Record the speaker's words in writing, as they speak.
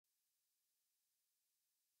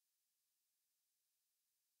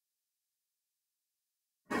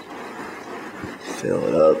Fill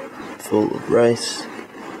it up full of rice.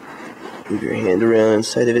 Move your hand around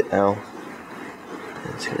inside of it. Ow.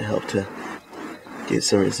 And it's going to help to get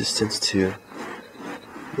some resistance to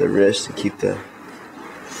the wrist and keep the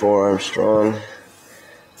forearm strong.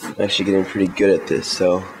 I'm actually getting pretty good at this,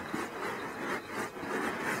 so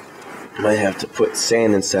I might have to put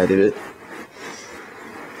sand inside of it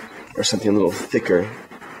or something a little thicker.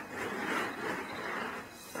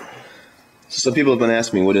 So some people have been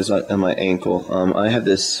asking me what is on my ankle. I have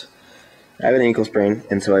an ankle sprain,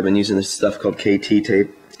 and so I've been using this stuff called KT tape,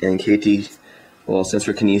 and KT, well, stands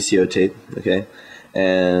for kinesio tape, okay?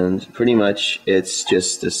 And pretty much it's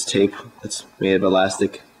just this tape that's made of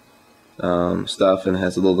elastic stuff and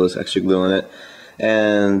has a little bit of extra glue in it.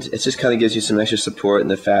 And it just kind of gives you some extra support in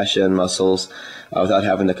the fascia and muscles without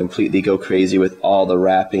having to completely go crazy with all the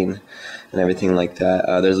wrapping and everything like that.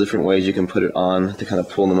 There's different ways you can put it on to kind of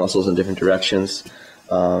pull the muscles in different directions.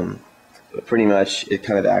 But pretty much it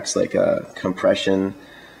kind of acts like a compression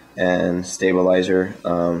and stabilizer,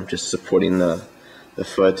 just supporting the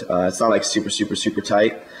foot. It's not like super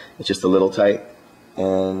tight. It's just a little tight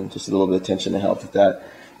and just a little bit of tension to help with that.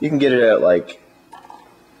 You can get it at like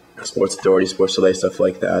Sports Authority, Sports Delay, stuff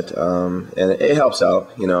like that, and it helps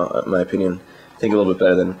out, you know, in my opinion. I think a little bit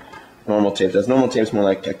better than normal tape does. Normal tape's more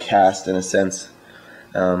like a cast in a sense.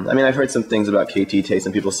 I mean, I've heard some things about KT tape.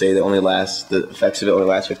 Some people say that the effects of it only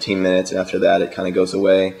last 15 minutes, and after that it kind of goes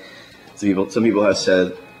away. Some people have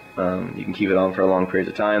said you can keep it on for a long period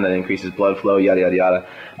of time, that increases blood flow, yada yada yada.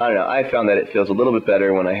 I don't know. I found that it feels a little bit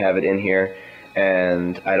better when I have it in here,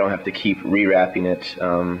 and I don't have to keep rewrapping it,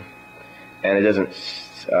 and it doesn't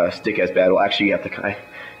stick as bad. Well, actually, you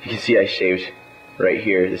can see I shaved right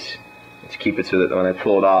here just to keep it so that when I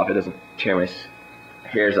pull it off, it doesn't tear my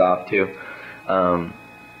hairs off too.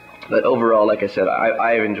 But overall, like I said,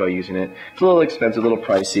 I enjoy using it. It's a little expensive, a little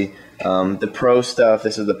pricey. The Pro stuff,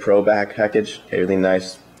 this is the Pro back package. Really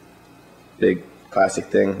nice, big plastic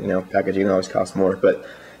thing. You know, packaging always costs more, but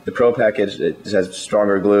the Pro package, it just has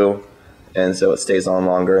stronger glue, and so it stays on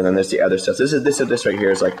longer. And then there's the other stuff. This right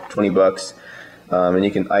here is like 20 bucks. And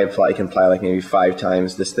you can apply like maybe 5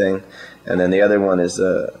 times this thing, and then the other one is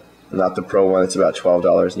not the Pro one. It's about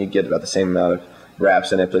 $12, and you get about the same amount of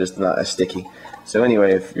wraps in it, but it's not as sticky. So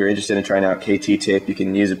anyway, if you're interested in trying out KT tape, you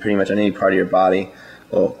can use it pretty much on any part of your body.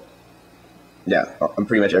 Well, yeah, on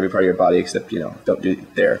pretty much every part of your body except, you know, don't do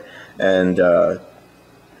it there. And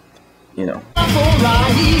you know.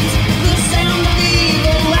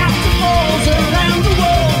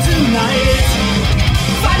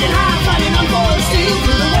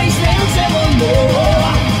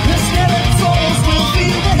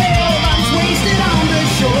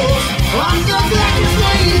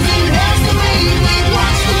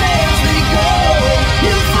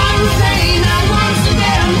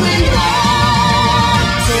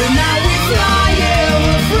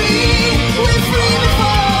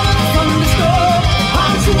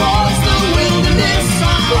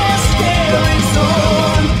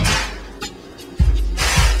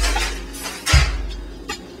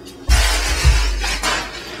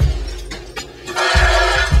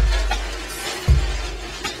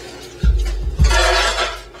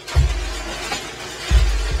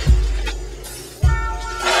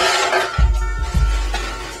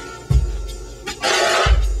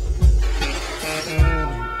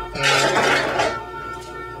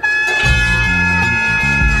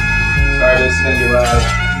 Sorry, this is going to be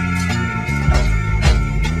loud.